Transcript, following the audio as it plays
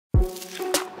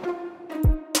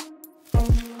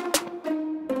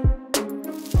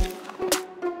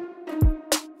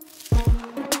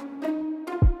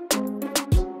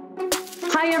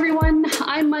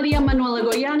am Manuela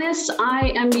Goyanes.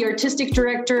 I am the artistic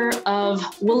director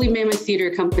of Woolly Mammoth Theater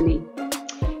Company.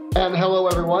 And hello,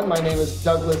 everyone. My name is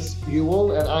Douglas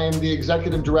Yeuell, and I am the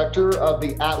executive director of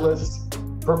the Atlas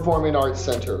Performing Arts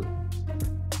Center.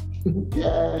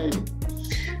 Yay!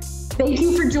 Thank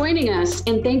you for joining us,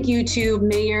 and thank you to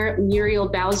Mayor Muriel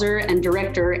Bowser and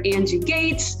Director Angie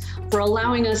Gates for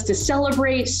allowing us to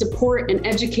celebrate, support, and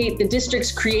educate the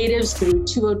district's creatives through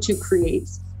 202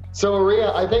 Creates. So,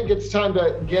 Maria, I think it's time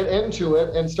to get into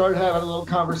it and start having a little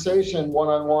conversation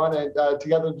one-on-one and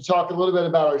together to talk a little bit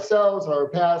about ourselves, our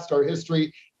past, our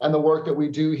history, and the work that we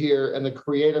do here in the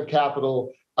creative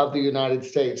capital of the United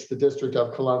States, the District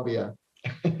of Columbia.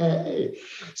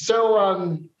 So,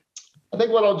 I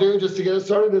think what I'll do just to get us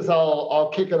started is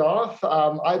I'll kick it off.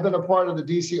 I've been a part of the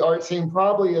DC art scene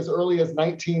probably as early as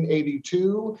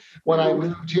 1982 when I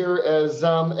moved here as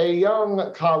a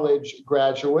young college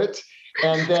graduate,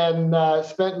 and then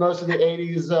spent most of the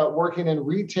 80s working in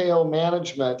retail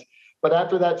management. But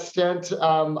after that stint,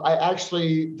 I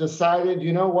actually decided,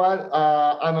 you know what,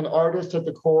 I'm an artist at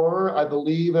the core. I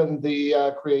believe in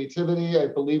the creativity. I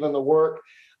believe in the work.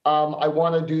 I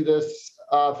want to do this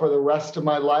for the rest of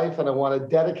my life, and I want to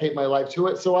dedicate my life to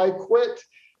it. So I quit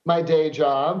my day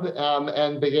job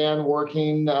and began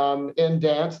working in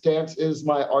dance. Dance is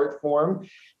my art form.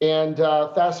 And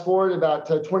fast forward about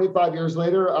 25 years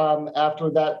later, after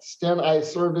that stint, I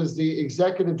served as the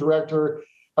executive director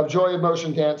of Joy of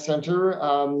Motion Dance Center,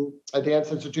 a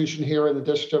dance institution here in the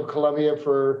District of Columbia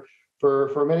for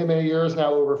many, many years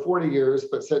now, over 40 years,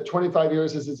 but said 25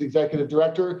 years as its executive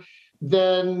director.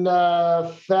 Then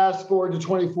fast forward to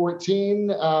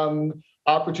 2014,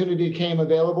 opportunity came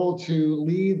available to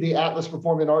lead the Atlas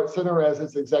Performing Arts Center as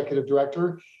its executive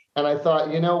director. And I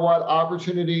thought, you know what,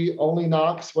 opportunity only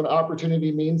knocks when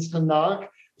opportunity means to knock.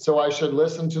 So I should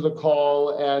listen to the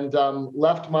call, and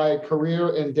left my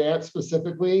career in dance,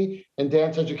 specifically in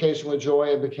dance education with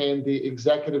Joy, and became the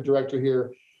executive director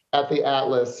here at the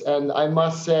Atlas. And I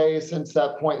must say, since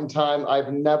that point in time,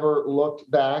 I've never looked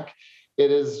back.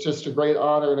 It is just a great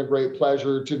honor and a great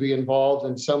pleasure to be involved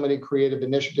in so many creative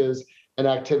initiatives and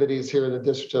activities here in the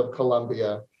District of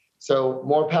Columbia. So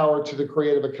more power to the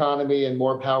creative economy and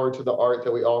more power to the art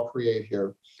that we all create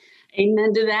here.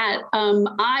 Amen to that.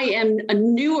 I am a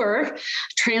newer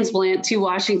transplant to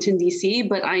Washington, D.C.,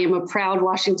 but I am a proud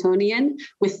Washingtonian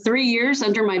with 3 years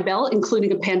under my belt,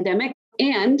 including a pandemic.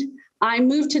 And I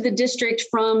moved to the district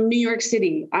from New York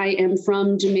City. I am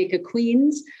from Jamaica,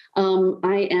 Queens.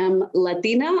 I am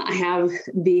Latina. I have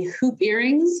the hoop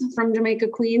earrings from Jamaica,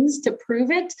 Queens to prove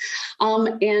it.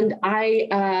 And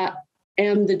I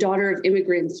am the daughter of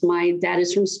immigrants. My dad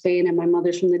is from Spain and my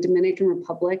mother's from the Dominican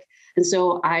Republic. And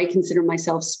so I consider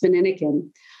myself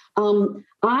Spaninican.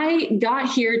 I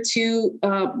got here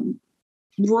to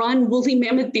run Woolly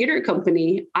Mammoth Theater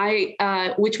Company,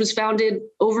 which was founded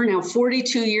over now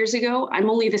 42 years ago. I'm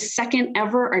only the second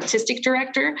ever artistic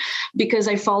director because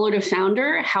I followed a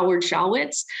founder, Howard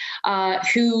Shawitz,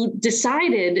 who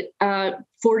decided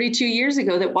 42 years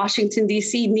ago that Washington,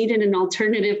 D.C. needed an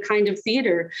alternative kind of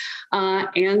theater.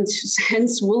 And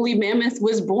hence Woolly Mammoth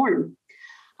was born.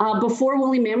 Before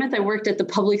Woolly Mammoth, I worked at the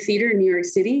Public Theater in New York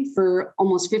City for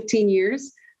almost 15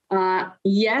 years.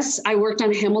 Yes, I worked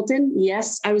on Hamilton.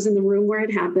 Yes, I was in the room where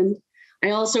it happened.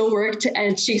 I also worked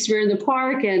at Shakespeare in the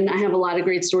Park, and I have a lot of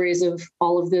great stories of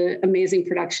all of the amazing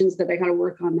productions that I got to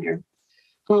work on there.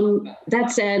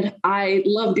 That said, I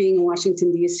love being in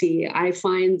Washington, D.C. I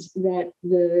find that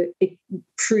the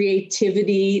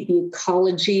creativity, the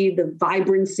ecology, the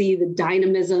vibrancy, the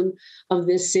dynamism of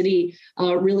this city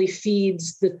really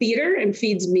feeds the theater and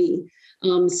feeds me.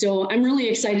 So I'm really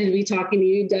excited to be talking to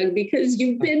you, Doug, because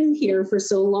you've been here for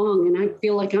so long, and I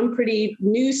feel like I'm pretty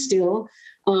new still.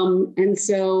 And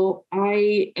so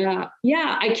I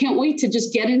can't wait to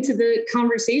just get into the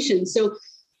conversation. So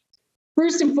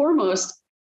first and foremost,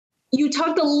 you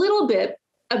talked a little bit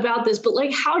about this, but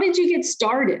like, how did you get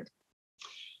started?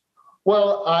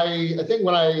 Well, I think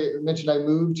when I mentioned I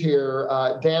moved here,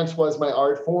 dance was my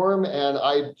art form, and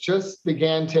I just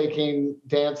began taking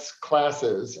dance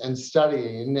classes and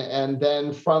studying. And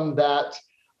then from that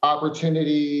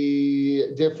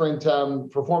opportunity, different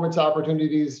performance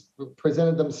opportunities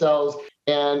presented themselves,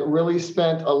 and really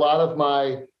spent a lot of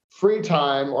my free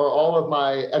time or all of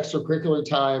my extracurricular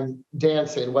time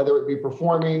dancing, whether it be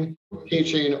performing,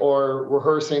 teaching, or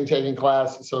rehearsing, taking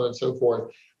class, so on and so forth.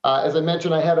 As I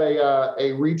mentioned, I had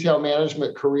a retail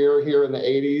management career here in the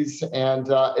 80s,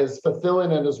 and as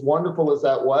fulfilling and as wonderful as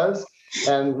that was,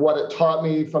 and what it taught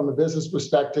me from a business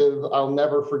perspective, I'll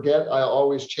never forget, I'll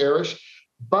always cherish.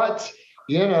 But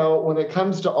when it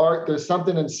comes to art, there's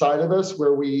something inside of us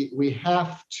where we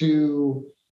have to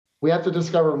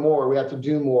discover more. We have to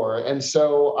do more. And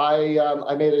so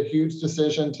I made a huge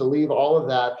decision to leave all of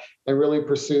that and really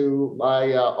pursue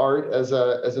my art as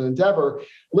an endeavor.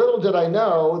 Little did I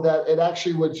know that it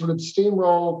actually would sort of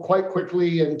steamroll quite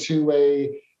quickly into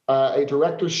a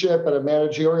directorship and a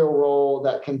managerial role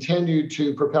that continued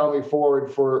to propel me forward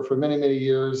for many, many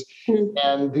years. Mm-hmm.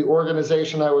 And the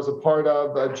organization I was a part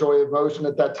of, Joy of Motion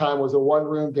at that time, was a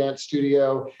one-room dance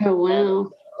studio. Oh,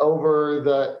 wow.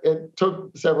 It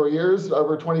took several years,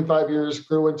 over 25 years,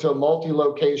 grew into a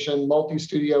multi-location,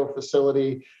 multi-studio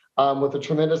facility with a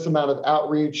tremendous amount of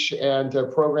outreach and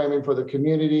programming for the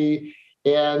community,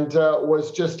 and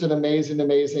was just an amazing,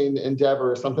 amazing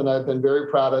endeavor, something I've been very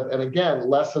proud of. And again,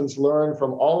 lessons learned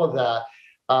from all of that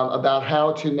about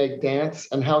how to make dance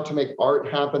and how to make art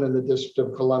happen in the District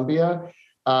of Columbia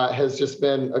has just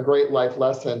been a great life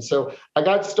lesson. So I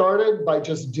got started by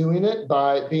just doing it,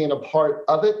 by being a part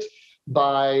of it,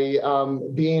 by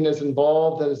being as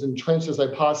involved and as entrenched as I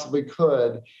possibly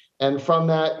could. And from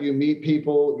that, you meet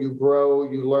people, you grow,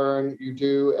 you learn, you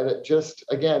do. And it just,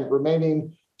 again,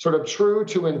 remaining sort of true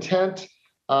to intent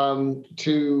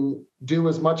to do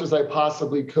as much as I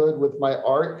possibly could with my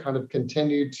art, kind of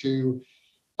continued to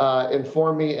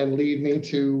inform me and lead me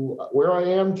to where I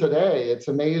am today. It's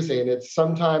amazing. It's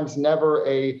sometimes never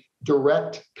a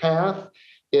direct path.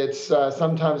 It's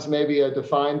sometimes maybe a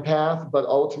defined path, but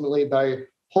ultimately by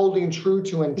holding true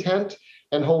to intent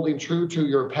and holding true to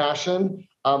your passion,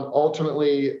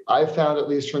 ultimately, I found, at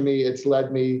least for me, it's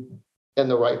led me in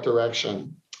the right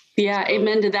direction. Yeah,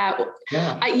 amen to that.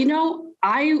 Yeah.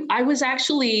 I was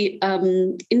actually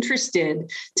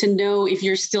interested to know if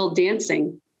you're still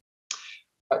dancing.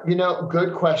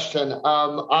 Good question.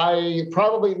 I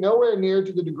probably nowhere near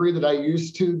to the degree that I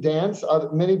used to dance.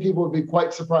 Many people would be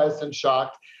quite surprised and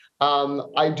shocked.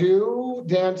 I do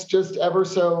dance just ever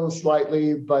so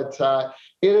slightly, but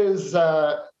it is,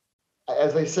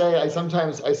 as they say, I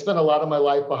spend a lot of my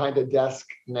life behind a desk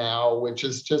now, which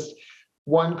is just,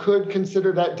 one could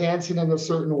consider that dancing in a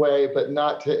certain way, but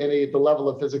not to the level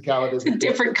of physicality. It's a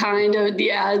different kind of,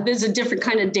 there's a different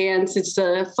kind of dance. It's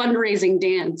the fundraising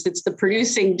dance. It's the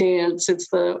producing dance. It's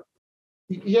the...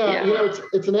 Yeah.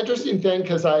 It's an interesting thing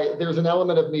because there's an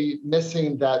element of me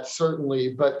missing that,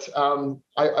 certainly. But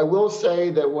I will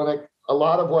say that a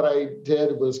lot of what I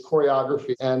did was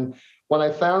choreography. And when I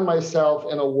found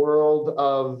myself in a world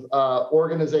of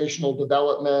organizational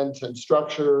development and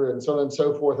structure and so on and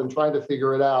so forth, and trying to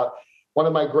figure it out, one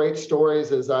of my great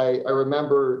stories is I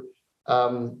remember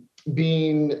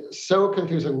being so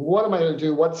confused. What am I going to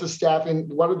do? What's the staffing?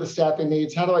 What are the staffing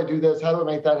needs? How do I do this? How do I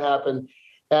make that happen?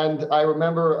 And I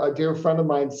remember a dear friend of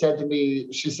mine said to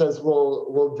me, she says,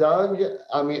 well, Doug,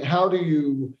 I mean, how do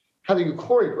you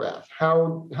choreograph?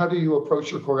 How do you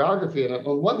approach your choreography? And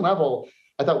on one level,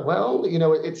 I thought, well,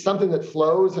 it's something that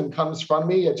flows and comes from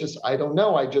me. I don't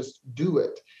know. I just do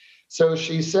it. So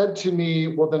she said to me,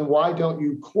 well, then why don't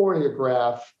you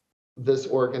choreograph this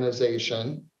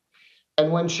organization?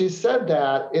 And when she said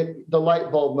that, the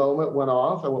light bulb moment went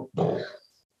off. I went,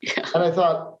 yeah. And I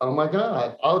thought, oh my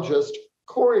God, I'll just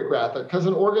choreograph it, because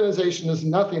an organization is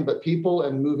nothing but people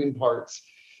and moving parts.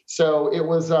 So it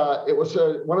was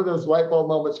one of those light bulb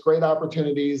moments, great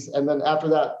opportunities, and then after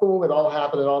that, boom, it all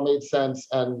happened. It all made sense,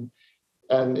 and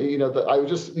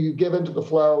you give into the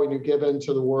flow and you give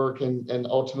into the work, and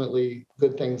ultimately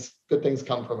good things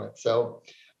come from it. So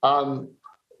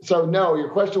no, your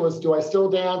question was, do I still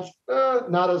dance?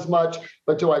 Not as much,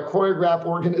 but do I choreograph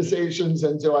organizations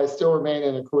and do I still remain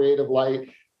in a creative light?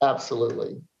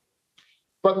 Absolutely.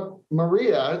 But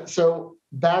Maria, so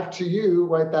back to you,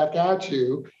 right back at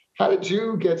you. How did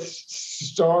you get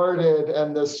started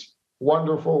in this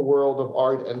wonderful world of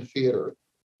art and theater?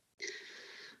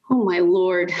 Oh my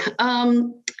Lord.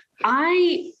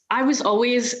 I was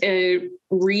always a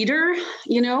reader,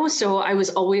 so I was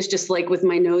always just like with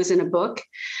my nose in a book.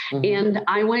 Mm-hmm. And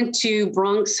I went to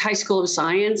Bronx High School of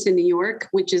Science in New York,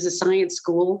 which is a science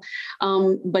school.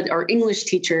 But our English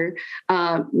teacher,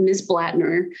 Ms.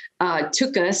 Blattner,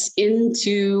 took us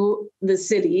into the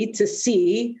city to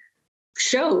see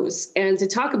shows and to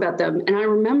talk about them. And I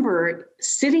remember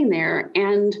sitting there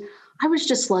and I was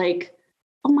just like,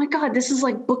 oh my God, this is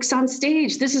like books on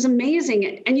stage. This is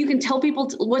amazing. And you can tell people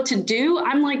what to do.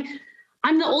 I'm like,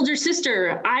 I'm the older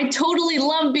sister. I totally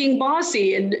love being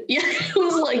bossy. And it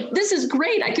was like, this is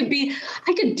great. I could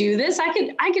do this. I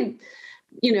could,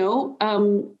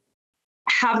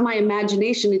 have my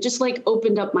imagination. It just like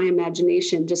opened up my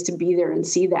imagination just to be there and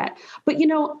see that. But,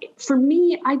 for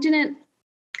me,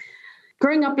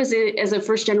 growing up as a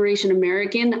first generation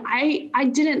American,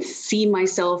 I didn't see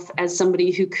myself as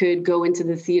somebody who could go into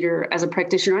the theater as a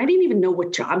practitioner. I didn't even know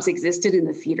what jobs existed in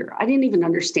the theater. I didn't even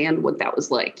understand what that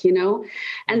was like, you know?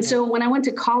 And so when I went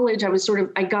to college,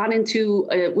 I got into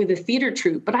with a theater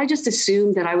troupe, but I just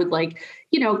assumed that I would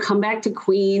come back to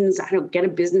Queens, get a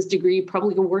business degree,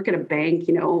 probably go work at a bank,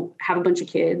 have a bunch of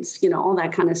kids, all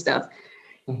that kind of stuff.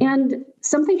 And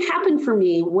something happened for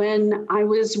me when I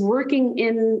was working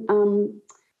in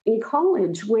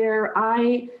college, where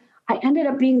I ended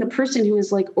up being the person who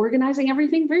was organizing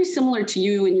everything, very similar to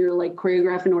you in your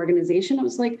choreograph and organization. I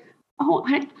was like, oh,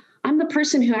 I'm the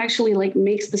person who actually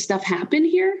makes the stuff happen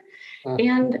here.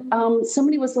 And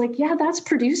somebody was like, yeah, that's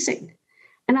producing.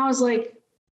 And I was like,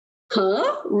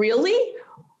 huh, really?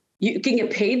 You can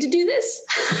get paid to do this?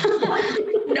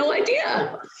 No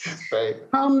idea. Right.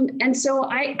 And so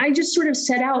I just sort of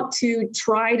set out to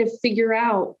try to figure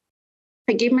out.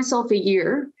 I gave myself a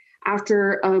year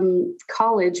after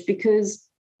college because,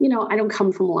 I don't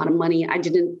come from a lot of money.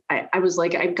 I was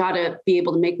like, I've got to be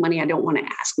able to make money. I don't want to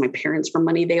ask my parents for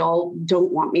money. They all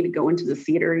don't want me to go into the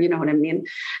theater. You know what I mean?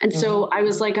 And so I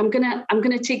was like, I'm going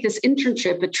to take this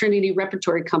internship at Trinity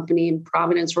Repertory Company in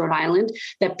Providence, Rhode Island,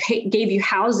 that gave you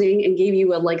housing and gave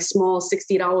you a small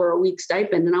 $60 a week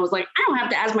stipend. And I was like, I don't have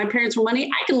to ask my parents for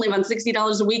money. I can live on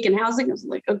 $60 a week in housing. I was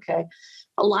like, okay,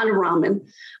 a lot of ramen.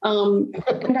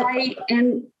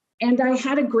 And I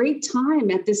had a great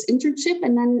time at this internship.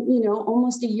 And then,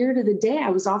 almost a year to the day, I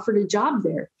was offered a job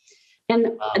there.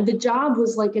 And the job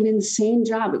was an insane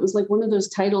job. It was one of those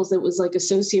titles that was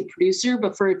associate producer,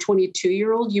 but for a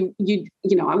 22-year-old,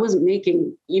 I wasn't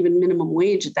making even minimum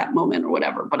wage at that moment or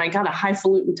whatever, but I got a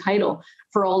highfalutin title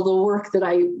for all the work that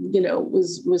I,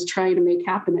 was trying to make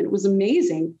happen. And it was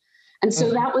amazing. And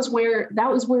so that was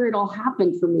where it all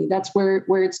happened for me. That's where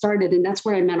it started. And that's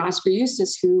where I met Oscar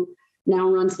Eustis, who now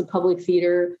runs the Public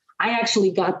Theater. I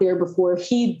actually got there before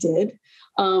he did.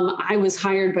 I was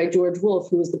hired by George Wolfe,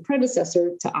 who was the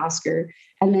predecessor to Oscar.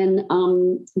 And then,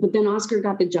 but then Oscar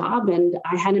got the job, and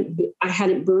I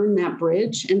hadn't burned that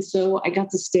bridge. And so I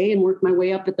got to stay and work my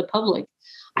way up at the Public.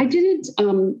 I didn't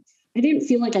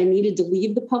feel like I needed to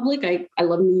leave the Public. I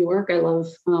love New York. I love,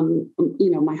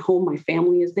 my home, my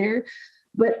family is there.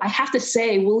 But I have to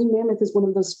say, Woolly Mammoth is one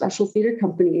of those special theater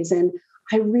companies. And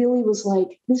I really was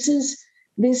like, this is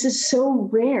so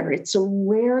rare. It's a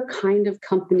rare kind of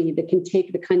company that can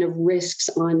take the kind of risks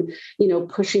on,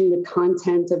 pushing the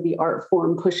content of the art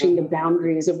form, pushing the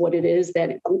boundaries of what it is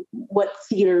what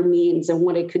theater means and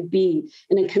what it could be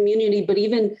in a community, but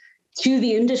even to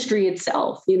the industry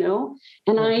itself,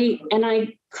 and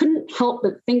I couldn't help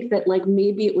but think that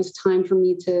maybe it was time for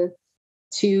me to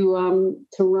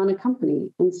run a company.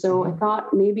 And so I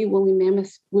thought maybe Woolly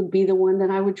Mammoth would be the one that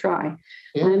I would try.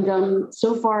 Yeah. And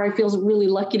so far I feel really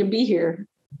lucky to be here.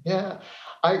 Yeah.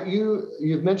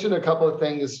 You've mentioned a couple of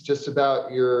things just about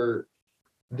the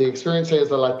experience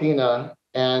as a Latina,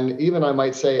 and even I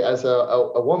might say as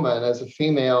a woman, as a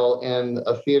female in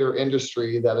a theater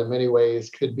industry that in many ways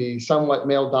could be somewhat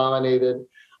male dominated.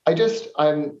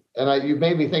 You've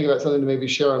made me think about something to maybe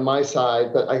share on my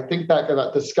side, but I think back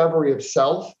about discovery of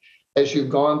self as you've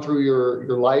gone through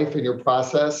your life and your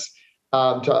process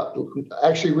to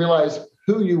actually realize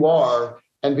who you are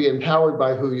and be empowered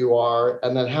by who you are.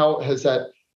 And then how has that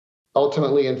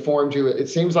ultimately informed you? It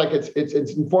seems like it's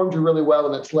informed you really well,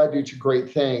 and it's led you to great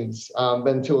things,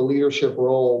 been to a leadership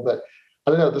role. But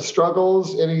I don't know,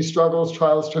 any struggles,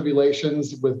 trials,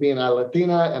 tribulations with being a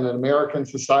Latina and an American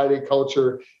society,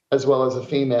 culture, as well as a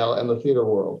female in the theater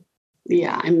world.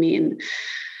 Yeah, I mean,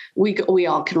 we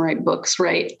all can write books,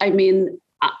 right? I mean,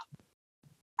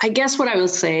 I guess what I will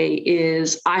say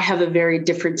is I have a very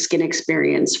different skin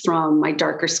experience from my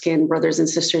darker skinned brothers and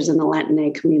sisters in the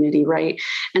Latinx community, right?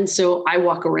 And so I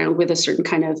walk around with a certain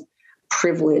kind of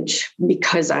privilege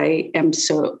because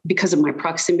of my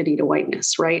proximity to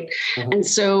whiteness, right? Mm-hmm. And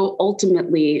so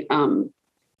ultimately,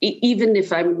 even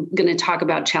if I'm going to talk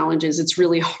about challenges, it's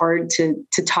really hard to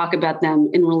talk about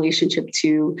them in relationship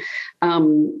to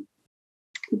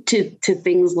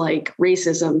things like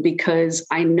racism, because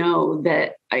I know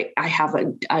that I have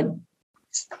a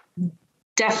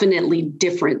definitely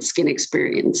different skin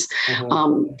experience.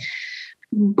 Mm-hmm.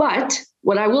 But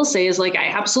what I will say is I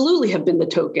absolutely have been the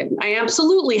token. I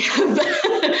absolutely have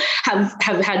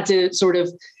had to sort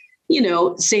of,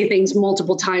 say things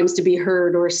multiple times to be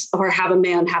heard, or have a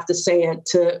man have to say it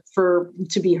to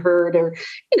be heard, or,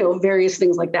 various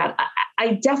things like that.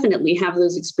 I definitely have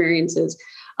those experiences.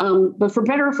 But for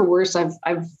better or for worse,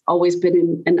 I've always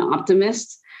been an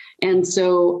optimist. And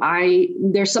so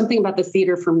there's something about the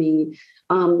theater for me.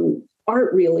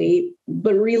 art really,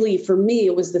 but really for me,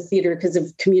 it was the theater because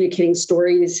of communicating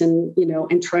stories and,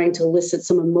 and trying to elicit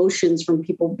some emotions from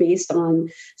people based on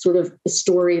sort of a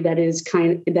story that is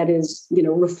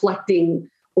reflecting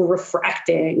or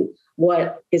refracting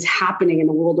what is happening in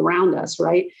the world around us.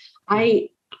 Right. I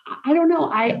don't know.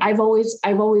 I've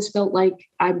always felt like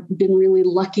I've been really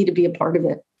lucky to be a part of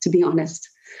it, to be honest.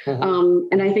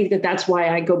 And I think that's why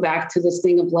I go back to this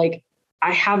thing of like,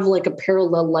 I have like a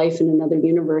parallel life in another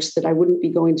universe that I wouldn't be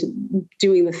doing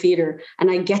the theater,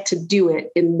 and I get to do it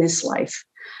in this life.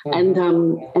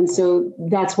 And so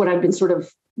that's what I've been sort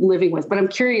of living with. But I'm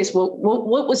curious, what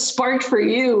was sparked for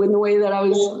you in the way that I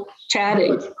was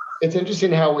chatting? It's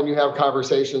interesting how when you have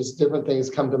conversations, different things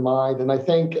come to mind. And I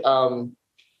think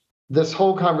this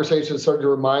whole conversation started to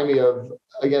remind me of,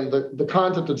 again, the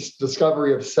concept of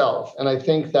discovery of self. And I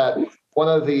think that one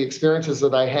of the experiences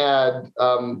that I had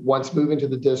once moving to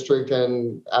the district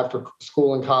and after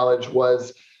school and college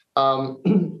was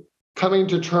coming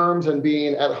to terms and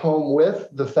being at home with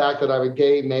the fact that I'm a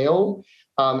gay male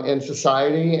in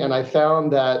society. And I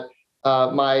found that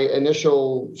my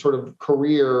initial sort of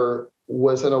career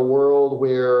was in a world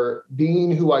where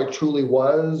being who I truly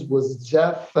was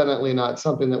definitely not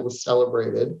something that was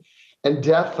celebrated, and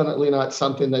definitely not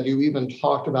something that you even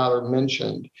talked about or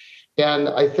mentioned. And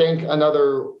I think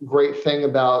another great thing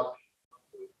about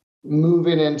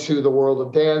moving into the world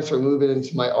of dance or moving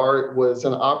into my art was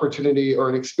an opportunity or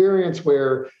an experience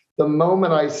where the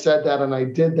moment I said that and I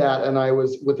did that and I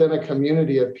was within a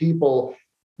community of people,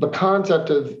 the concept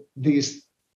of these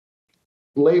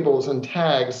labels and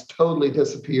tags totally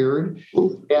disappeared.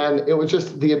 And it was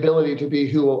just the ability to be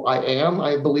who I am,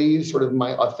 I believe, sort of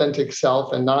my authentic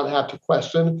self, and not have to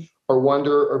question or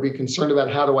wonder or be concerned about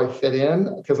how do I fit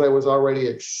in, because I was already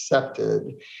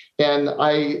accepted. And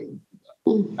I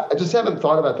just haven't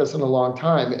thought about this in a long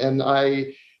time. And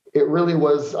it really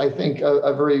was, I think,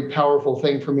 a very powerful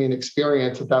thing for me, an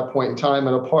experience at that point in time,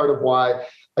 and a part of why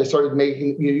I started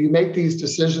you make these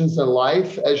decisions in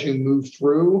life as you move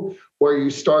through, where you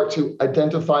start to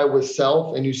identify with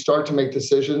self and you start to make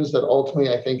decisions that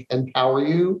ultimately, I think, empower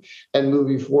you and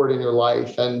move you forward in your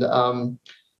life. And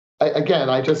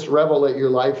I just revel at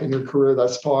your life and your career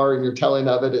thus far and your telling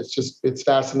of it. It's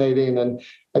fascinating. And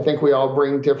I think we all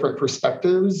bring different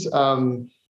perspectives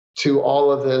to all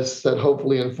of this that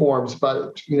hopefully informs.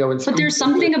 But there's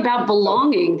something about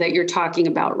belonging that you're talking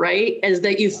about, right? As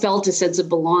that you felt a sense of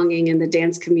belonging in the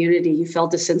dance community, you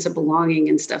felt a sense of belonging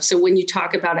and stuff. So when you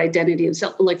talk about identity of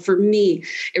self, like for me,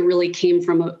 it really came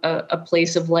from a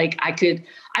place of like,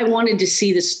 I wanted to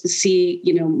see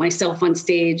myself on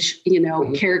stage,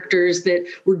 characters that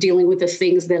were dealing with the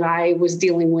things that I was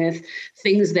dealing with,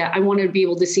 things that I wanted to be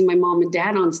able to see my mom and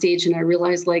dad on stage. And I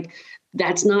realized like,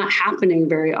 that's not happening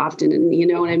very often. And you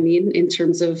know what I mean? In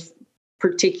terms of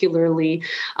particularly,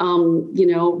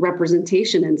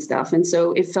 representation and stuff. And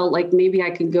so it felt like maybe I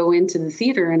could go into the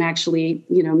theater and actually,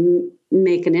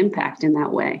 make an impact in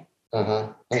that way.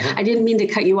 I didn't mean to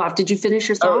cut you off. Did you finish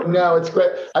your thought? Oh, no, it's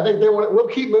great. I think we'll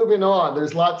keep moving on.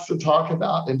 There's lots to talk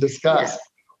about and discuss. Yeah.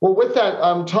 Well, with that,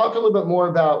 talk a little bit more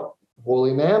about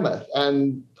Woolly Mammoth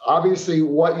and obviously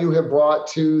what you have brought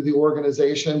to the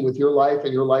organization with your life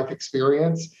and your life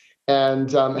experience,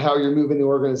 and how you're moving the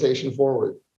organization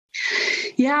forward.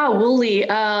 Yeah, Woolly.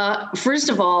 First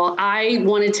of all, I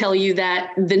want to tell you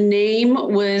that the name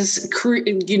was,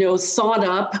 thought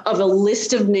up of a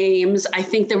list of names. I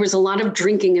think there was a lot of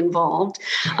drinking involved.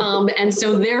 And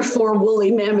so therefore,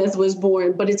 Woolly Mammoth was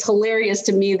born. But it's hilarious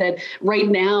to me that right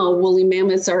now, Woolly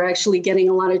Mammoths are actually getting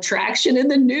a lot of traction in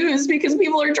the news because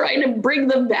people are trying to bring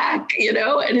them back,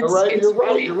 And You're right.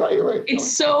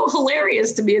 It's so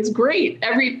hilarious to me. It's great.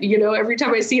 Every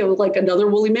time I see like another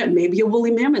Woolly Mammoth, maybe a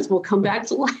Woolly Mammoth will come back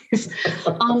to life.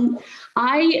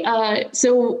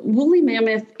 So Woolly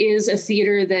Mammoth is a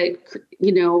theater that,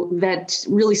 that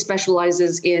really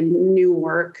specializes in new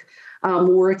work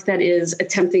that is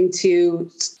attempting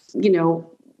to,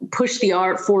 push the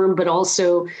art form, but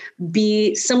also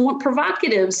be somewhat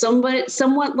provocative,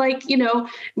 somewhat like,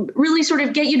 really sort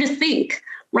of get you to think,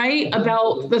 right,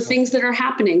 about the things that are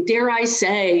happening. Dare I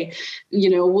say,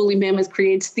 Woolly Mammoth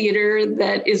creates theater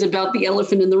that is about the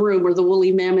elephant in the room or the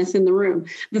woolly mammoth in the room,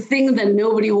 the thing that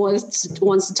nobody wants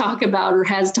to talk about or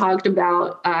has talked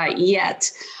about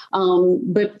yet.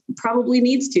 But probably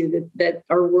needs to, that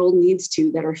our world needs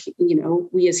to, that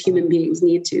we as human beings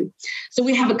need to. So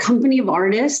we have a company of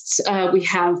artists. We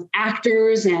have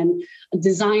actors and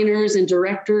designers and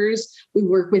directors. We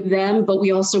work with them, but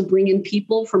we also bring in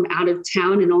people from out of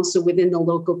town and also within the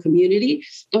local community.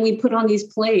 And we put on these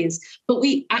plays. But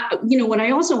what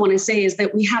I also want to say is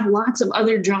that we have lots of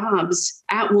other jobs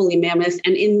at Woolly Mammoth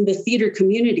and in the theater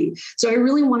community. So I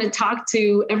really want to talk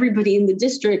to everybody in the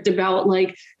district about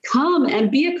come and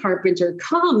be a carpenter,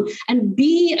 come and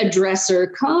be a dresser,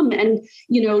 come and,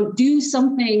 do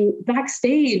something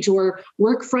backstage or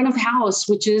work front of house,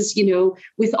 which is,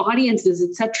 with audiences,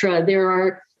 etc. There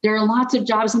are lots of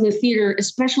jobs in the theater,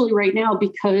 especially right now,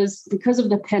 because of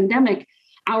the pandemic,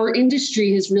 our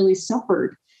industry has really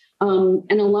suffered.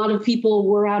 And a lot of people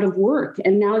were out of work.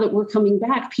 And now that we're coming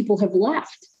back, people have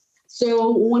left.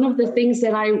 So one of the things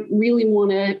that I really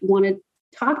want to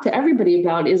talk to everybody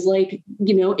about is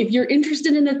if you're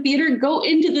interested in the theater, go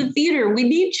into the theater. We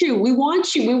need you. We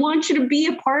want you. We want you to be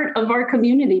a part of our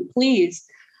community, please.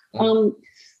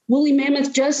 Woolly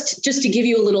Mammoth, just to give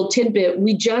you a little tidbit,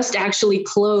 we just actually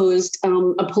closed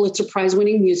a Pulitzer Prize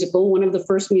winning musical, one of the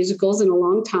first musicals in a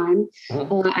long time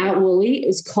at Woolly.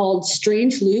 It's called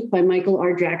Strange Loop by Michael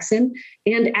R. Jackson.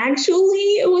 And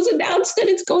actually, it was announced that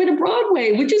it's going to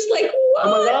Broadway, which is what?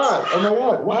 Oh my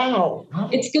God. Wow.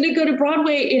 It's going to go to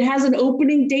Broadway. It has an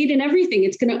opening date and everything.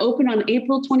 It's going to open on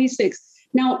April 26th.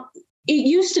 Now, it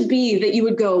used to be that you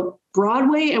would go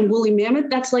Broadway and Woolly Mammoth.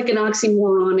 That's like an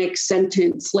oxymoronic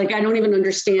sentence. I don't even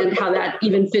understand how that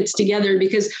even fits together,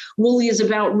 because Woolly is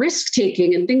about risk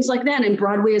taking and things like that. And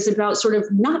Broadway is about sort of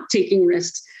not taking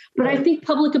risks. But I think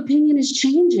public opinion is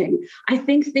changing. I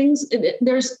think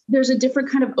there's a different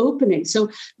kind of opening. So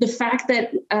the fact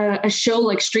that a show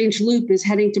like Strange Loop is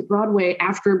heading to Broadway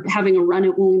after having a run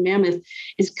at Woolly Mammoth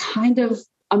is kind of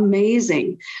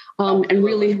amazing and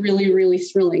really, really, really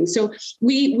thrilling. So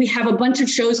we have a bunch of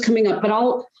shows coming up, but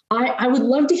I would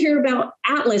love to hear about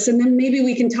Atlas, and then maybe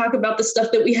we can talk about the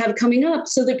stuff that we have coming up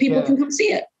so that people can come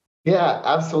see it. Yeah,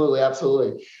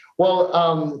 absolutely.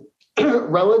 Well,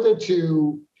 relative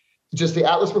to just the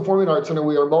Atlas Performing Arts Center,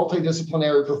 we are a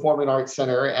multidisciplinary performing arts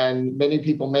center, and many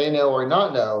people may know or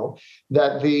not know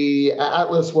that the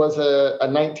Atlas was a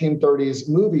 1930s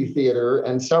movie theater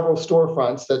and several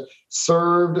storefronts that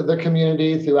served the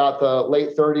community throughout the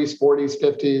late 30s, 40s,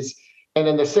 50s. And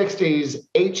in the 60s,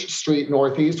 H Street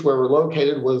Northeast, where we're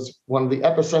located, was one of the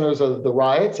epicenters of the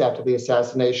riots after the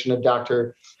assassination of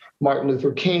Dr. Martin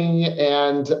Luther King.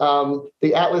 And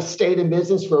the Atlas stayed in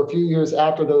business for a few years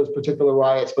after those particular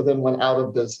riots, but then went out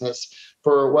of business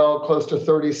for close to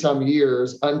 30 some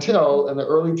years, until in the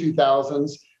early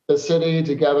 2000s, the city,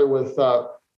 together with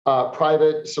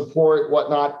private support,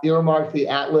 whatnot, earmarked the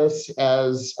Atlas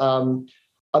as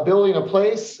a building, a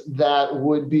place that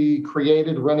would be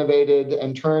created, renovated,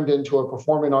 and turned into a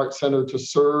performing arts center to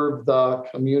serve the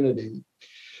community.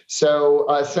 So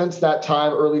since that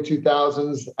time, early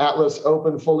 2000s, Atlas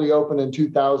fully opened in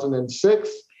 2006.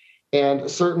 And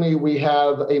certainly we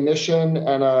have a mission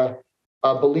and a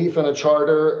belief and a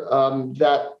charter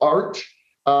that art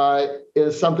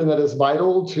is something that is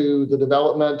vital to the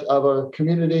development of a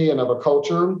community and of a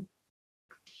culture.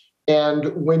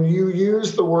 And when you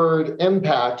use the word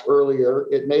impact earlier,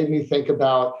 it made me think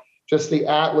about just the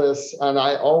Atlas. And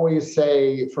I always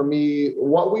say, for me,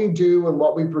 what we do and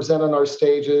what we present on our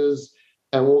stages,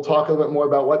 and we'll talk a little bit more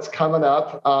about what's coming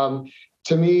up.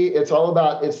 To me, it's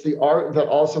the art that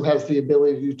also has the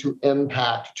ability to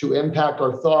impact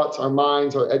our thoughts, our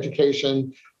minds, our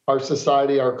education, our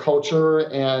society, our culture.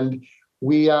 And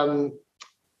we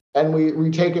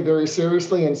take it very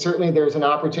seriously. And certainly there's an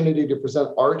opportunity to present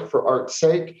art for art's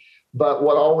sake. But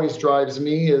what always drives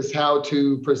me is how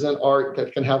to present art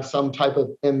that can have some type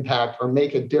of impact or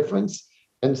make a difference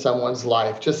in someone's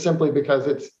life, just simply because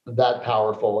it's that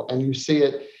powerful. And you see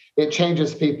it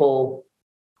changes people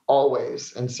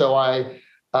always. And so I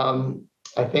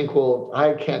think we'll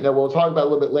talk about a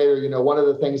little bit later. One of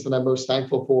the things that I'm most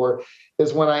thankful for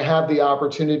is when I have the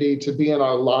opportunity to be in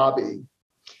our lobby,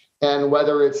 and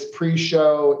whether it's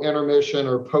pre-show, intermission,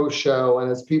 or post-show, and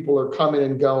as people are coming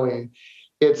and going,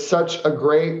 it's such a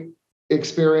great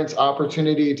experience,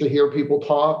 opportunity to hear people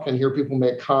talk and hear people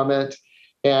make comment,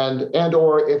 and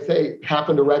or if they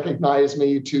happen to recognize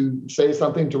me, to say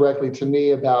something directly to me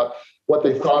about what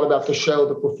they thought about the show,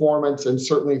 the performance, and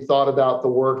certainly thought about the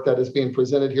work that is being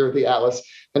presented here at the Atlas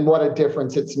and what a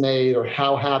difference it's made, or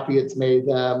how happy it's made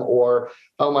them, or,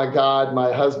 oh my God,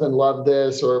 my husband loved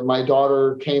this, or my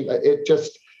daughter came. It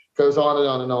just goes on and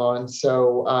on and on.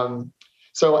 So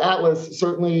So Atlas,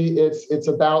 certainly it's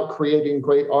about creating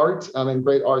great art, and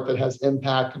great art that has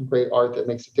impact and great art that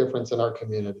makes a difference in our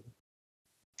community.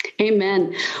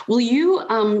 Amen. Will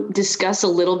you discuss a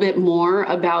little bit more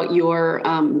about your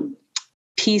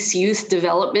Peace Youth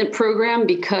Development Program?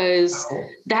 Because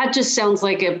that just sounds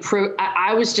like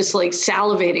I was just like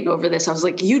salivating over this. I was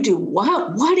like, you do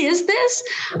what? What is this?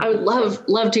 I would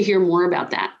love to hear more about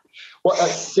that. Well,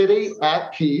 City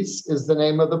at Peace is the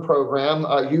name of the program,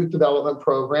 youth development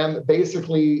program.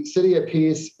 Basically, City at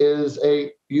Peace is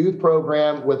a youth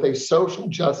program with a social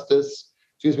justice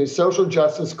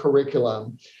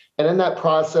curriculum. And in that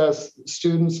process,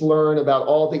 students learn about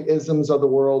all the isms of the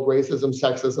world, racism,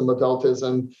 sexism,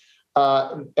 adultism,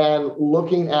 and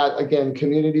looking at, again,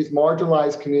 communities,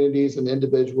 marginalized communities and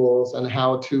individuals, and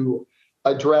how to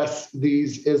address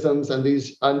these isms and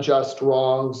these unjust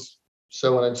wrongs,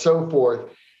 so on and so forth.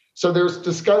 So there's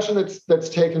discussion that's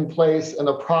taken place in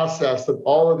a process that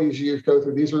all of these youth go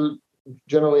through. These are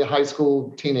generally high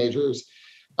school teenagers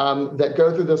that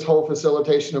go through this whole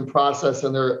facilitation and process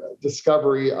and their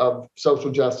discovery of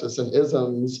social justice and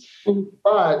isms. Mm-hmm.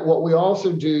 But what we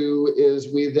also do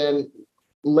is we then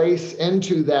lace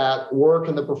into that work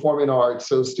in the performing arts.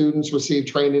 So students receive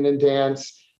training in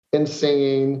dance, in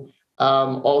singing,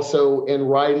 also in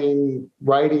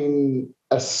writing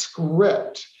a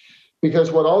script,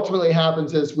 because what ultimately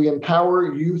happens is we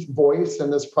empower youth voice in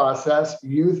this process.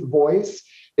 Youth voice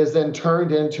is then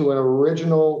turned into an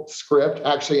original script,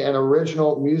 actually an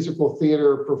original musical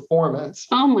theater performance.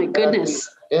 Oh my goodness.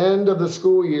 At the end of the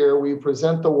school year, we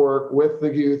present the work with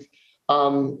the youth,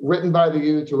 written by the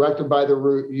youth, directed by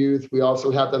the youth. We also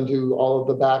have them do all of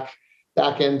the back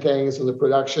end things and the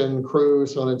production crew,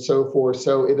 so on and so forth.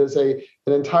 So it is an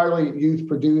entirely youth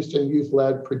produced and youth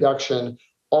led production,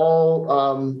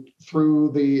 all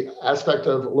through the aspect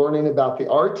of learning about the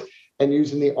art and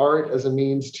using the art as a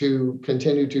means to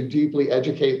continue to deeply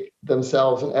educate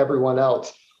themselves and everyone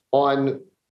else on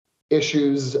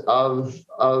issues of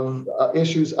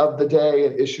the day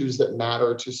and issues that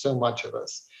matter to so much of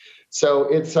us. So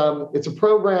it's a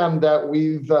program that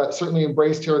we've certainly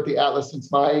embraced here at the Atlas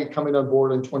since my coming on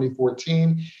board in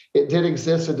 2014. It did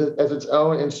exist as its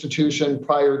own institution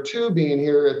prior to being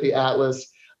here at the Atlas,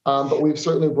 but we've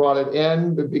certainly brought it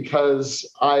in because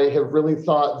I have really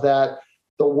thought that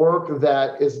the work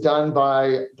that is done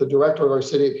by the director of our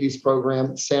City at Peace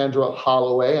program, Sandra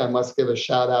Holloway, I must give a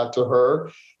shout out to her,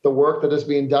 the work that is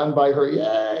being done by her,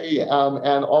 yay,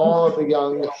 and all of the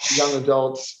young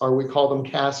adults, or we call them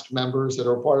cast members that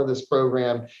are part of this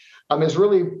program, is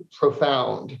really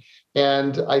profound.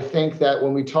 And I think that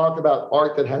when we talk about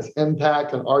art that has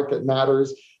impact and art that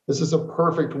matters, this is a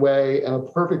perfect way and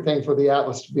a perfect thing for the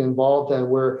Atlas to be involved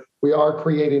in, where we are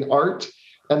creating art,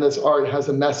 and this art has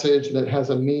a message and it has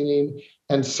a meaning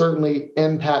and certainly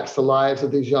impacts the lives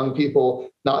of these young people,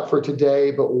 not for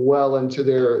today, but well into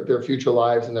their future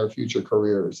lives and their future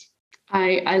careers.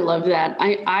 I love that.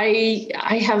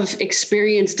 I have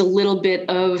experienced a little bit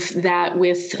of that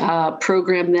with a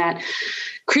program that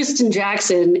Kristen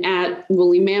Jackson at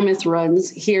Woolly Mammoth runs.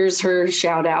 Here's her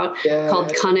shout out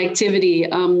called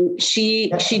Connectivity.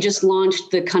 She just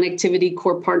launched the Connectivity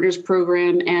Core Partners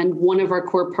program, and one of our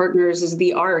core partners is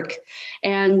the ARC,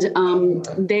 and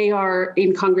they are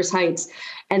in Congress Heights,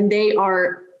 and they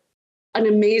are an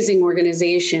amazing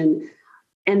organization.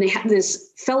 And they have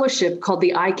this fellowship called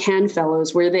the I Can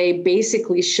Fellows, where they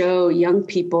basically show young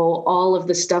people all of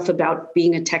the stuff about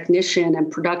being a technician and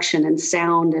production and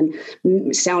sound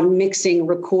mixing,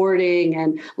 recording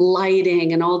and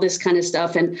lighting and all this kind of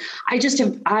stuff. And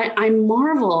I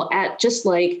marvel at just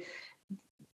like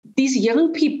these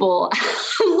young people,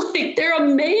 like they're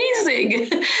amazing.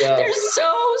 Yeah. They're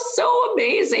so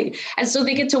amazing. And so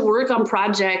they get to work on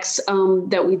projects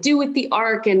that we do with the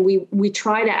ARC, and we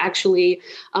try to actually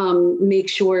make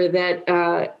sure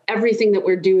that everything that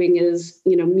we're doing is,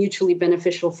 mutually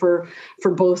beneficial for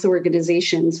both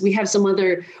organizations. We have some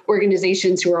other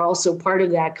organizations who are also part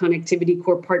of that Connectivity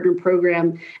Core Partner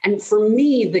Program. And for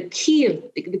me, the key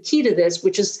to this,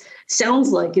 which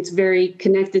sounds like it's very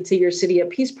connected to your City at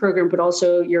Peace program, but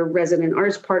also your resident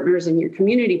arts partners and your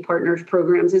community partners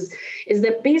programs, is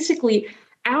that basically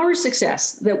our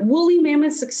success, that Woolly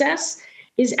Mammoth success,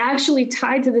 is actually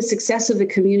tied to the success of the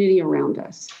community around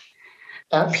us.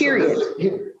 Absolutely.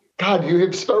 Period. God, you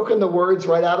have spoken the words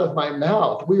right out of my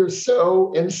mouth. We are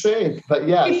so in sync. But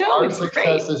yes, our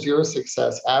success is your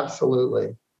success.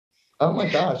 Absolutely. Oh my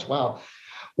gosh. Wow.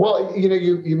 Well,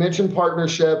 you mentioned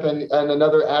partnership, and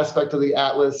another aspect of the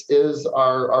Atlas is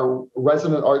our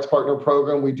resident arts partner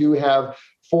program. We do have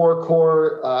 4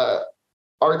 core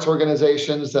arts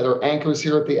organizations that are anchors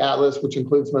here at the Atlas, which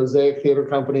includes Mosaic Theater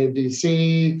Company of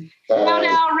DC. Shout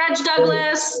out, Reg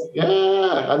Douglas.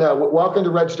 Yeah, I know. Welcome to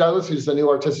Reg Douglas, who's the new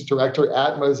artistic director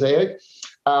at Mosaic.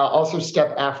 Also,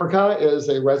 Step Africa is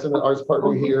a resident arts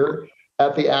partner here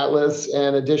at the Atlas.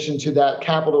 In addition to that,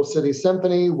 Capital City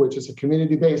Symphony, which is a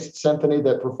community-based symphony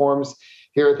that performs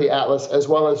here at the Atlas, as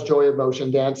well as Joy of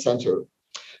Motion Dance Center.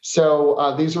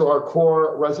 So these are our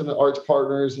core resident arts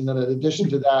partners. And then in addition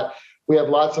to that, we have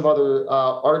lots of other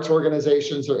arts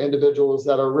organizations or individuals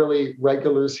that are really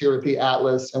regulars here at the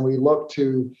Atlas. And we look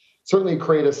to certainly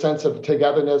create a sense of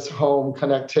togetherness, home,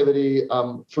 connectivity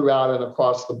throughout and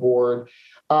across the board.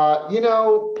 I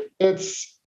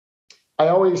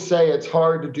always say it's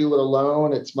hard to do it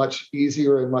alone. It's much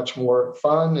easier and much more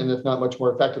fun, and if not much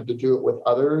more effective, to do it with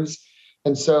others.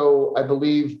 And so I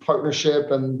believe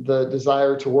partnership and the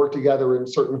desire to work together in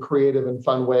certain creative and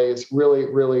fun ways really,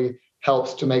 really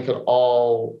helps to make it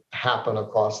all happen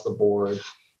across the board.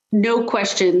 No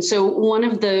question. So one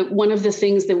of the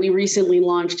things that we recently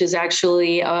launched is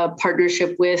actually a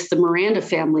partnership with the Miranda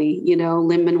family,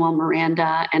 Lin-Manuel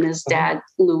Miranda and his dad,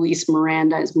 Luis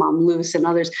Miranda, his mom, Luz, and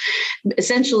others,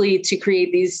 essentially to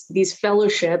create these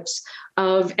fellowships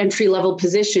of entry-level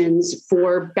positions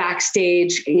for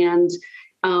backstage and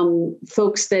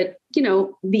folks that,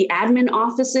 the admin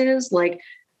offices, like,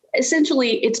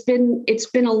 essentially, it's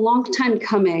been a long time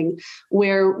coming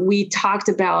where we talked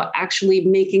about actually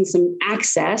making some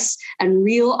access and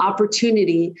real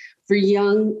opportunity for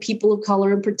young people of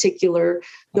color in particular,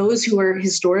 those who are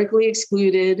historically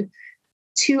excluded,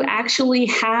 to actually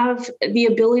have the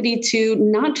ability to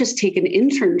not just take an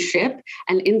internship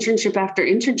and internship after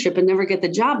internship and never get the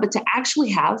job, but to actually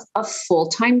have a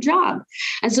full-time job.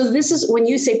 And so this is when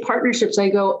you say partnerships, I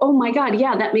go, oh my God,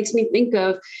 yeah, that makes me think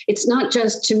of, it's not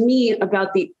just to me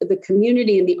about the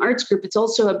community and the arts group, it's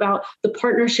also about the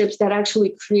partnerships that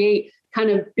actually create kind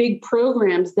of big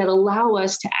programs that allow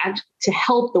us to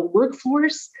help the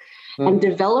workforce and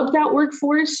develop that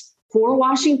workforce for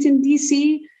Washington,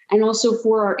 D.C., and also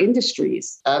for our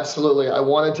industries. Absolutely. I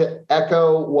wanted to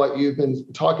echo what you've been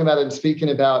talking about and speaking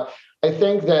about. I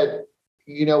think that,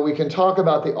 we can talk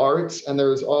about the arts, and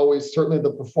there's always certainly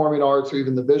the performing arts or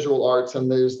even the visual arts, and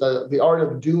there's the art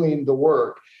of doing the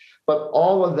work. But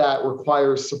all of that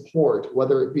requires support,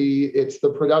 whether it's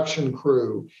the production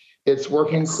crew, it's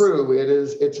working crew,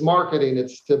 it's marketing,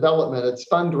 it's development, it's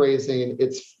fundraising,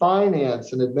 it's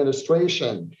finance and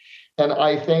administration. And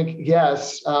I think,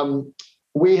 yes,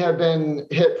 we have been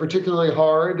hit particularly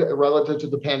hard relative to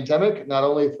the pandemic, not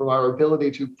only from our ability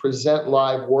to present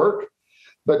live work,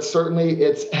 but certainly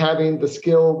it's having the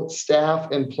skilled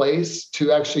staff in place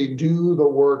to actually do the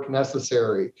work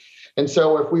necessary. And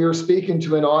so if we are speaking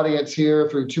to an audience here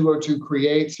through 202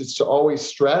 Creates, it's to always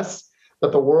stress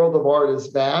that the world of art is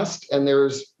vast, and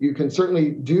you can certainly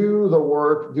do the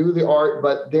work, do the art,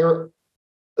 but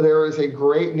there is a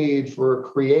great need for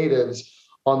creatives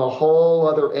on the whole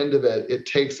other end of it. It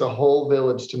takes a whole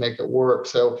village to make it work.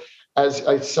 So as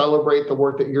I celebrate the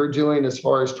work that you're doing as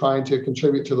far as trying to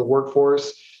contribute to the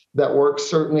workforce, that work,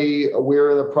 certainly we're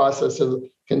in the process of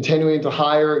continuing to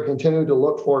hire and continuing to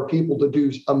look for people to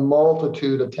do a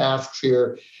multitude of tasks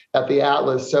here at the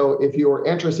Atlas. So if you're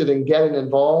interested in getting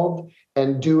involved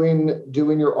and doing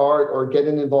your art, or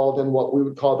getting involved in what we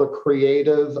would call the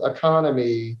creative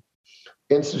economy,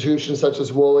 institutions such as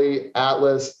Yeuell,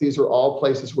 Atlas, these are all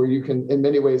places where you can, in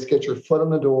many ways, get your foot in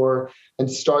the door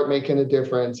and start making a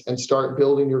difference and start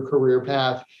building your career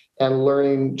path and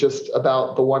learning just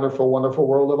about the wonderful, wonderful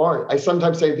world of art. I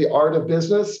sometimes say the art of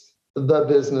business, the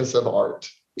business of art.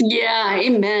 Yeah,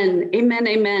 amen, amen,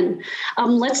 amen.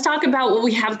 Let's talk about what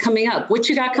we have coming up. What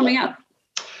you got coming up?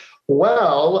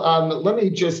 Well, let me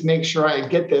just make sure I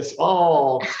get this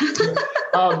all.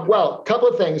 Well, a couple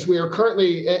of things. We are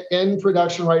currently in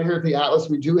production right here at the Atlas.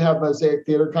 We do have Mosaic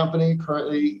Theater Company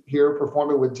currently here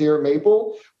performing with Dear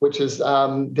Maple, which is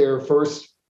their first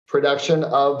production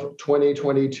of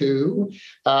 2022.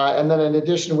 And then in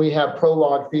addition, we have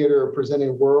Prologue Theater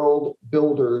presenting World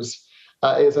Builders,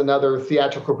 is another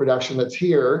theatrical production that's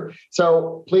here.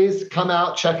 So please come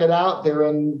out, check it out. They're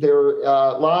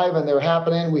live and they're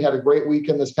happening. We had a great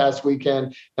weekend this past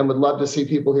weekend and would love to see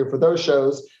people here for those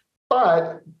shows.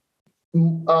 But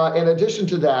in addition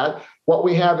to that, what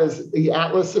we have is the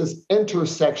Atlas's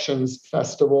Intersections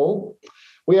Festival.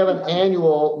 We have an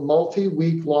annual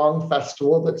multi-week long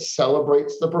festival that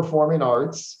celebrates the performing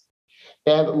arts.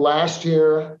 And last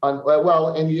year,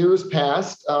 in years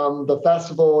past, the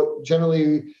festival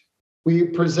generally, we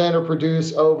present or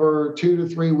produce over 2 to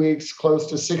 3 weeks, close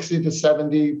to 60 to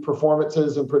 70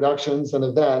 performances and productions and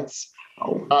events.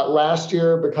 Last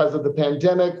year, because of the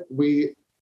pandemic, we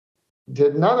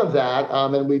did none of that.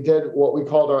 And we did what we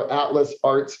called our Atlas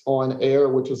Arts on Air,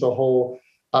 which is a whole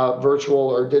virtual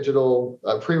or digital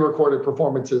pre-recorded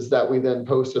performances that we then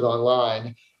posted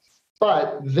online.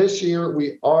 But this year,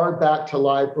 we are back to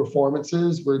live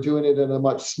performances. We're doing it in a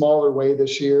much smaller way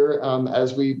this year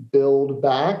as we build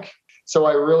back. So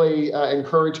I really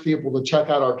encourage people to check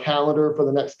out our calendar for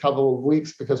the next couple of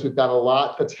weeks because we've got a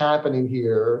lot that's happening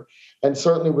here, and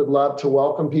certainly would love to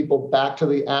welcome people back to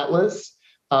the Atlas.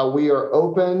 We are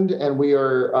opened and we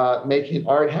are making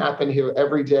art happen here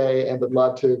every day, and would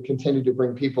love to continue to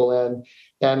bring people in.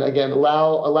 And again,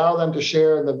 allow them to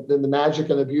share in the magic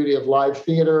and the beauty of live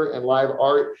theater and live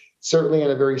art, certainly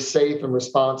in a very safe and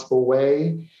responsible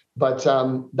way. But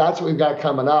that's what we've got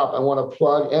coming up. I want to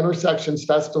plug Intersections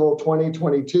Festival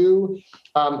 2022.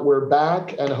 We're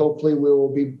back, and hopefully we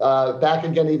will be back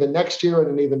again even next year in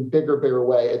an even bigger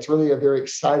way. It's really a very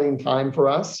exciting time for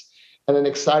us, and an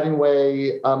exciting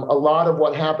way. A lot of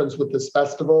what happens with this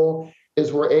festival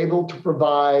is we're able to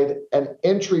provide an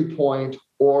entry point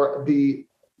or the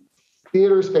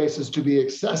theater spaces to be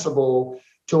accessible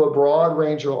to a broad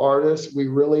range of artists. We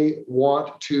really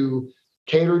want to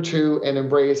cater to and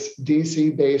embrace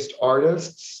DC-based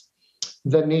artists.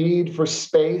 The need for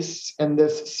space in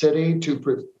this city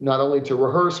to not only to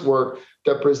rehearse work,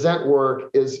 to present work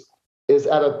is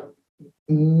at a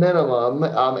minimum,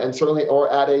 and certainly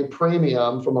or at a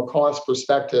premium from a cost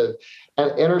perspective.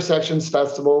 And Intersections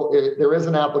Festival, there is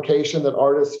an application that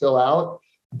artists fill out,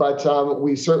 but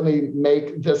we certainly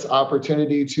make this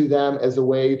opportunity to them as a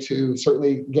way to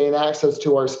certainly gain access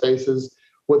to our spaces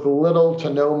with little to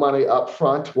no money up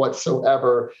front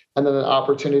whatsoever, and then an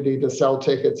opportunity to sell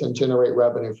tickets and generate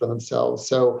revenue for themselves.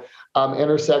 So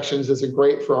Intersections is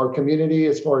great for our community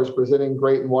as far as presenting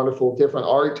great and wonderful different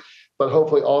art, but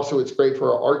hopefully also it's great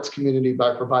for our arts community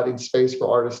by providing space for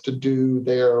artists to do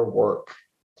their work.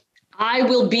 I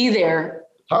will be there.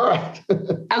 All right.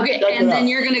 Okay, and then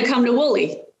you're going to come to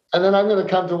Woolley. And then I'm going to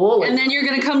come to Woolley. And then you're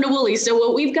going to come to Woolley. So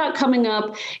what we've got coming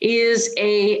up is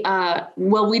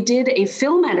we did a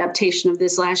film adaptation of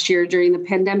this last year during the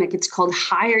pandemic. It's called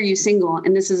Hi, Are You Single?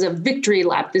 And this is a victory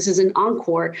lap. This is an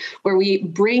encore where we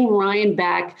bring Ryan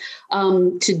back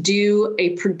to do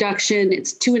a production.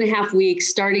 It's 2.5 weeks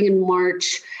starting in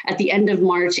March, at the end of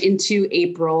March into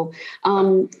April.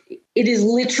 It is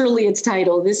literally its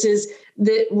title. This is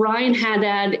that Ryan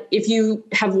Haddad, if you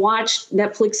have watched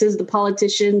Netflix's The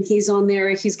Politician, he's on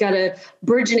there. He's got a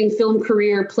burgeoning film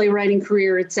career, playwriting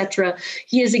career, etc.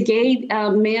 He is a gay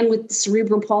man with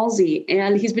cerebral palsy,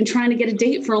 and he's been trying to get a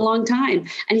date for a long time.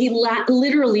 And he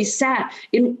literally sat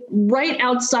right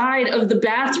outside of the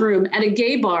bathroom at a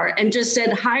gay bar and just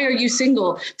said, "Hi, are you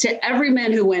single?" to every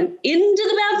man who went into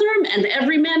the bathroom and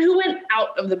every man who went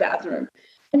out of the bathroom.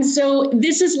 And so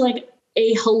this is like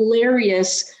a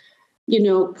hilarious,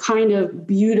 kind of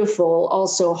beautiful,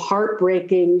 also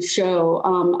heartbreaking show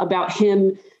about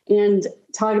him and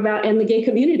the gay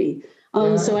community.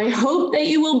 So I hope that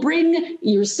you will bring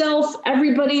yourself,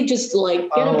 everybody, just get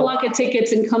a block of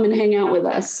tickets and come and hang out with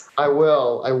us. I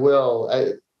will.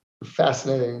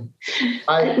 Fascinating.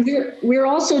 We're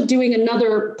also doing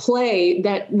another play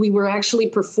that we were actually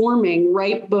performing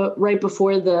right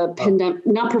before the pandemic.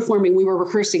 Not performing, we were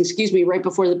rehearsing. Right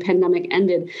before the pandemic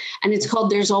ended, and it's called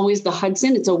 "There's Always the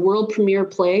Hudson." It's a world premiere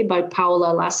play by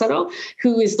Paola Lázaro,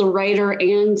 who is the writer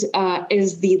and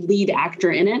is the lead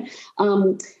actor in it.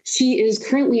 She is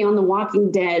currently on The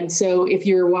Walking Dead, so if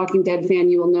you're a Walking Dead fan,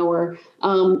 you will know her.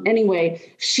 Anyway,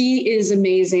 she is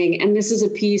amazing, and this is a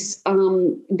piece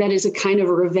that is a kind of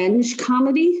a revenge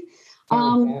comedy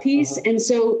piece. And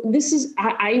so this is,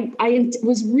 I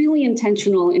was really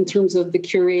intentional in terms of the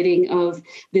curating of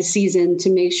this season to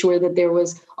make sure that there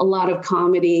was a lot of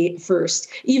comedy first,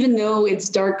 even though it's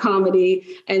dark comedy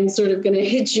and sort of going to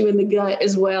hit you in the gut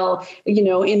as well,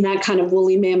 in that kind of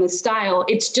woolly mammoth style.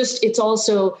 It's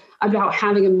also about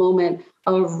having a moment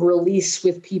of release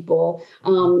with people,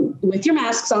 with your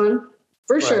masks on,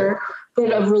 for sure,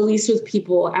 but of release with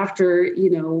people after,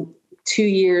 2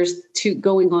 years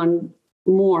going on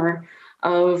more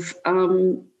of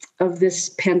this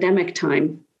pandemic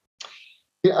time.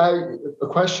 Yeah, a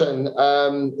question,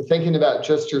 thinking about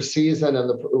just your season and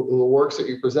the works that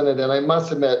you presented, and I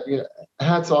must admit,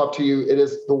 hats off to you.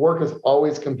 The work is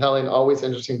always compelling, always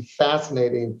interesting,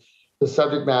 fascinating, the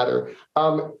subject matter.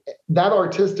 That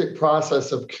artistic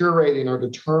process of curating or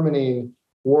determining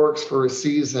works for a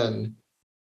season,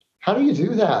 how do you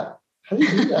do that? I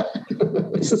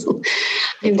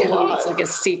know it's like a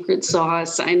secret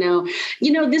sauce. I know.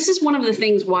 This is one of the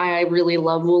things why I really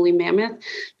love Woolly Mammoth,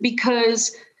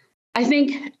 because I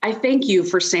thank you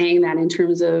for saying that in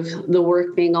terms of the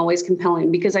work being always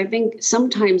compelling, because I think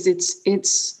sometimes it's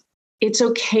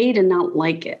okay to not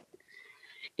like it.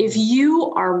 If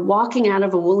you are walking out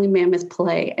of a woolly mammoth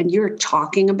play and you're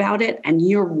talking about it and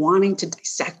you're wanting to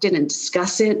dissect it and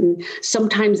discuss it, and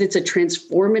sometimes it's a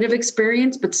transformative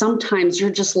experience, but sometimes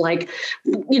you're just like,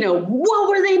 what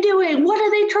were they doing? What are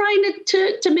they trying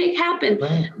to make happen?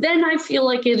 Right. Then I feel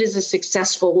like it is a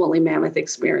successful woolly mammoth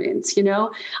experience,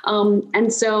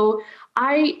 And so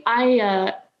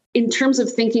I in terms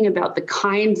of thinking about the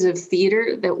kinds of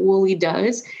theater that Woolly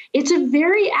does, it's a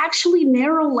very actually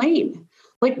narrow lane.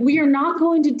 Like, we are not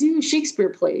going to do Shakespeare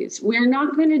plays. We're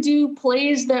not going to do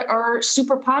plays that are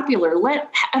super popular.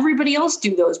 Let everybody else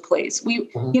do those plays. You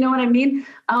know what I mean?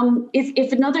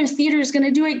 If another theater is going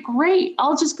to do it, great.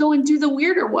 I'll just go and do the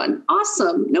weirder one.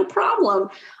 Awesome, no problem.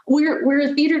 We're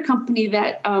a theater company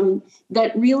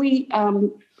that really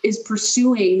is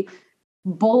pursuing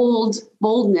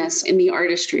boldness in the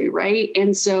artistry, right?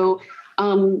 And so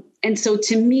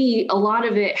to me, a lot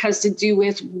of it has to do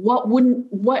with what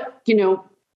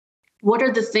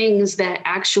are the things that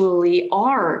actually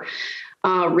are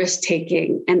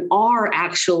risk-taking and are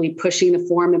actually pushing the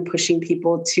form and pushing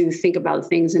people to think about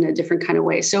things in a different kind of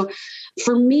way. So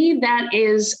for me, that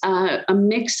is a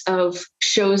mix of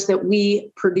shows that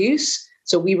we produce.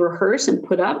 So we rehearse and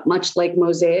put up, much like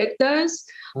Mosaic does.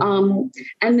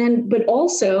 But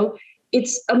also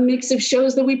it's a mix of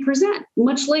shows that we present,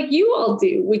 much like you all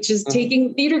do, which is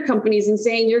taking theater companies and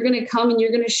saying, you're going to come and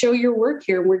you're going to show your work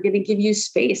here. And we're going to give you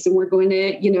space and we're going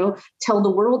to, tell the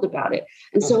world about it.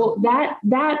 And so that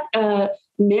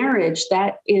marriage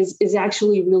that is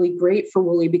actually really great for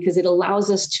Woolly, because it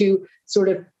allows us to sort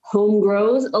of home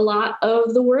grows a lot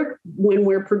of the work when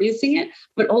we're producing it,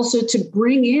 but also to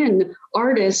bring in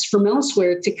artists from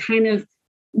elsewhere to kind of,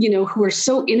 who are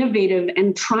so innovative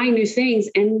and trying new things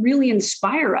and really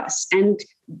inspire us and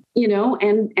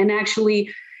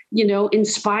actually,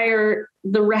 inspire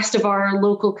the rest of our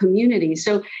local community.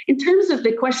 So in terms of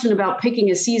the question about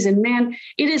picking a season, man,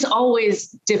 it is always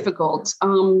difficult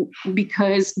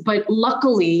but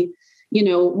luckily,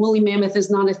 Woolly Mammoth is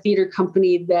not a theater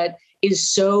company that is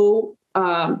so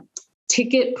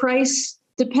ticket price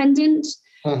dependent.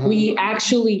 We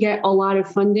actually get a lot of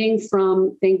funding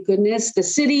from, thank goodness, the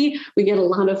city. We get a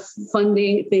lot of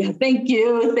funding. Thank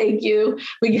you.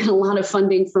 We get a lot of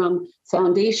funding from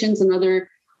foundations and other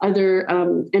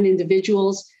and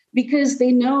individuals, because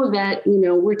they know that,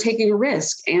 we're taking a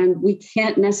risk and we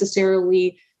can't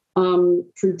necessarily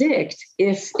predict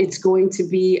if it's going to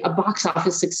be a box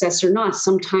office success or not.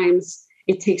 Sometimes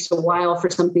it takes a while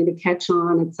for something to catch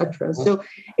on, et cetera. So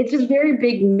it's a very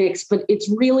big mix, but it's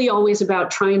really always about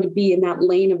trying to be in that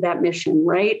lane of that mission,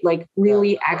 right? Like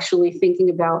really actually thinking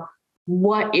about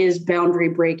what is boundary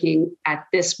breaking at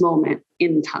this moment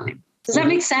in time. Does that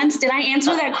make sense? Did I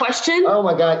answer that question? Oh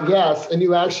my God, yes. And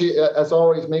you actually, as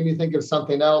always, made me think of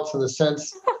something else in the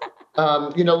sense,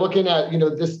 looking at,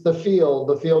 the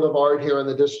field of art here in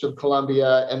the District of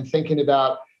Columbia, and thinking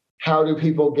about how do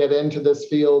people get into this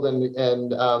field and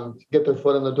get their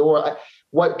foot in the door?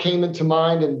 What came into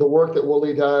mind and the work that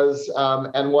Woolly does,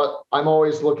 and what I'm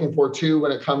always looking for too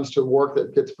when it comes to work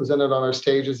that gets presented on our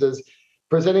stages, is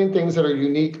presenting things that are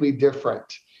uniquely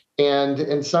different. And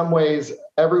in some ways,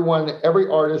 every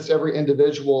artist, every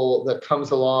individual that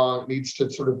comes along needs to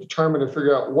sort of determine and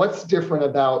figure out what's different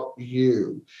about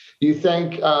you. You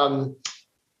think a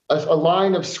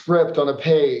line of script on a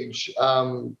page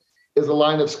is a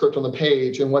line of script on the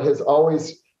page. And what has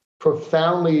always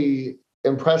profoundly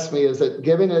impressed me is that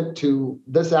giving it to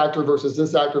this actor versus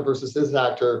this actor versus this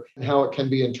actor, and how it can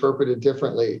be interpreted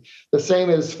differently. The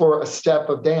same is for a step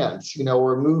of dance,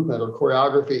 or a movement or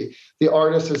choreography. The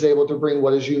artist is able to bring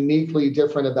what is uniquely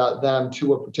different about them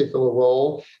to a particular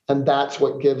role. And that's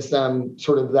what gives them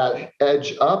sort of that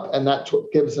edge up. And that's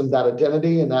what gives them that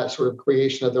identity and that sort of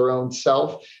creation of their own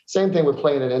self. Same thing with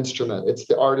playing an instrument. It's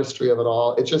the artistry of it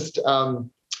all. It just,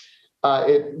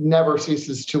 it never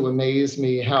ceases to amaze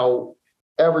me how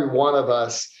every one of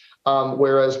us,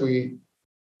 whereas we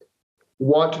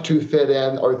want to fit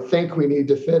in or think we need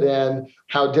to fit in,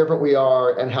 how different we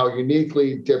are and how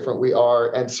uniquely different we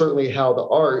are. And certainly how the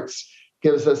arts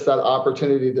gives us that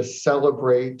opportunity to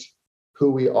celebrate who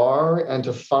we are and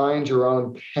to find your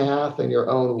own path and your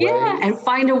own way. Yeah, and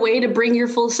find a way to bring your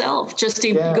full self, just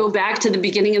to go back to the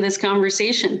beginning of this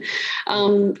conversation.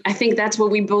 I think that's what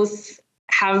we both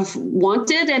have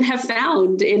wanted and have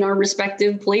found in our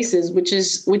respective places, which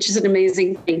is an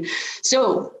amazing thing.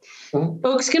 So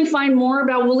folks can find more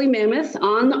about Woolly Mammoth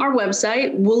on our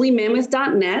website,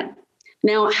 woollymammoth.net.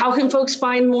 Now, how can folks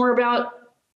find more about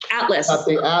Atlas. About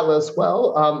the Atlas.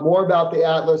 Well, more about the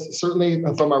Atlas, certainly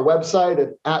from our website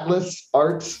at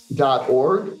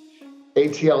atlasarts.org,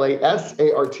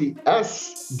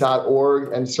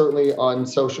 atlasarts.org, and certainly on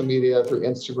social media through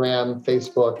Instagram,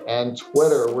 Facebook, and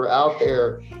Twitter. We're out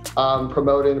there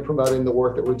promoting the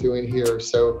work that we're doing here.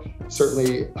 So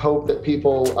certainly hope that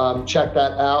people check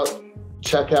that out.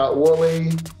 Check out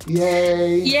Wooly.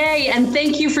 Yay. Yay. And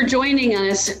thank you for joining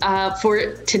us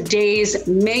for today's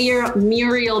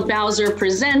Muriel Bowser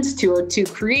Presents 202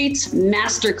 Creates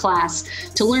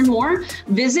Masterclass. To learn more,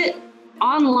 visit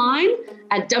online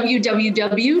at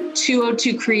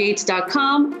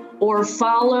www.202creates.com or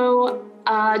follow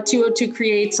 202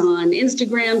 Creates on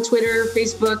Instagram, Twitter,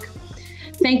 Facebook.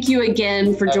 Thank you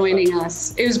again for joining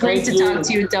us. It was great to talk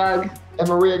to you, Doug. And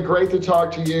Maria, great to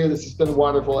talk to you. This has been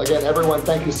wonderful. Again, everyone,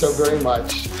 thank you so very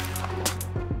much.